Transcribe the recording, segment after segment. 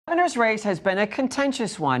Governor's race has been a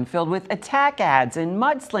contentious one filled with attack ads and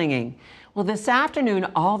mudslinging. Well, this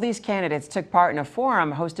afternoon, all these candidates took part in a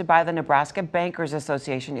forum hosted by the Nebraska Bankers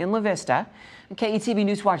Association in La Vista. KETV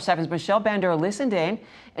Newswatch 7's Michelle Bandura listened in,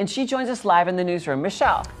 and she joins us live in the newsroom.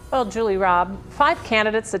 Michelle. Well, Julie, Rob, 5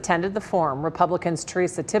 candidates attended the forum. Republicans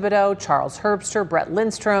Teresa Thibodeau, Charles Herbster, Brett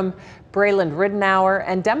Lindstrom, Braylon Ridenour,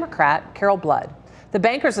 and Democrat Carol Blood. The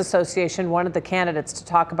Bankers Association wanted the candidates to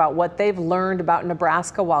talk about what they've learned about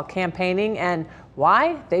Nebraska while campaigning and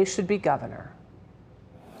why they should be governor.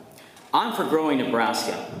 I'm for growing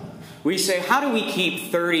Nebraska. We say, how do we keep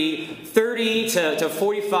 30 to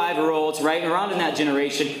 45-year-olds, right, around in that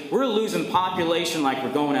generation? We're losing population like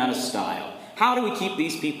we're going out of style. How do we keep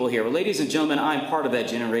these people here? Well, ladies and gentlemen, I'm part of that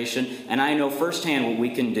generation, and I know firsthand what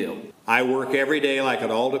we can do. I work every day like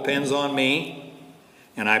it all depends on me,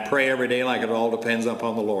 and I pray every day like it all depends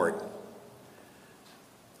upon the Lord.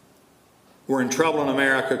 We're in trouble in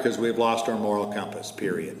America because we've lost our moral compass,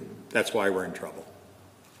 period. That's why we're in trouble.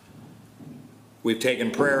 We've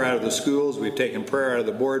taken prayer out of the schools, we've taken prayer out of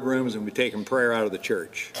the boardrooms, and we've taken prayer out of the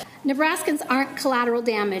church. Nebraskans aren't collateral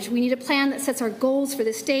damage. We need a plan that sets our goals for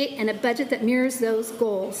the state and a budget that mirrors those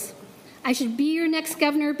goals. I should be your next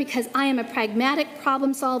governor because I am a pragmatic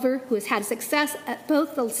problem solver who has had success at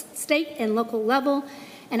both the state and local level,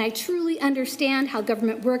 and I truly understand how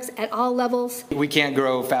government works at all levels. We can't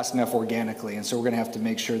grow fast enough organically, and so we're going to have to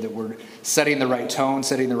make sure that we're setting the right tone,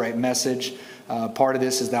 setting the right message. Part of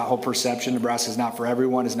this is that whole perception Nebraska is not for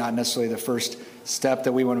everyone is not necessarily the first step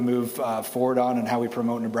that we want to move forward on and how we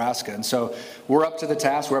promote Nebraska. And so we're up to the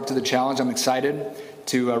task, we're up to the challenge. I'm excited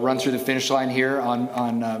to run through the finish line here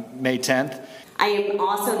on May 10th. I am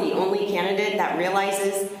also the only candidate that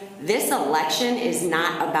realizes this election is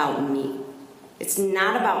not about me. It's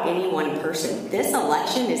not about any one person. This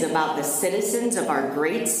election is about the citizens of our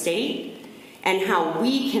great state and how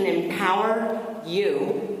we can empower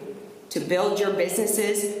you to build your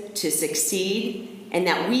businesses, to succeed, and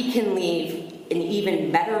that we can leave an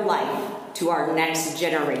even better life to our next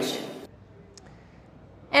generation.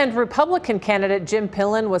 And Republican candidate Jim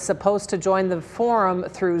Pillen was supposed to join the forum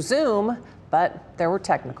through Zoom, but there were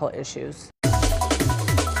technical issues.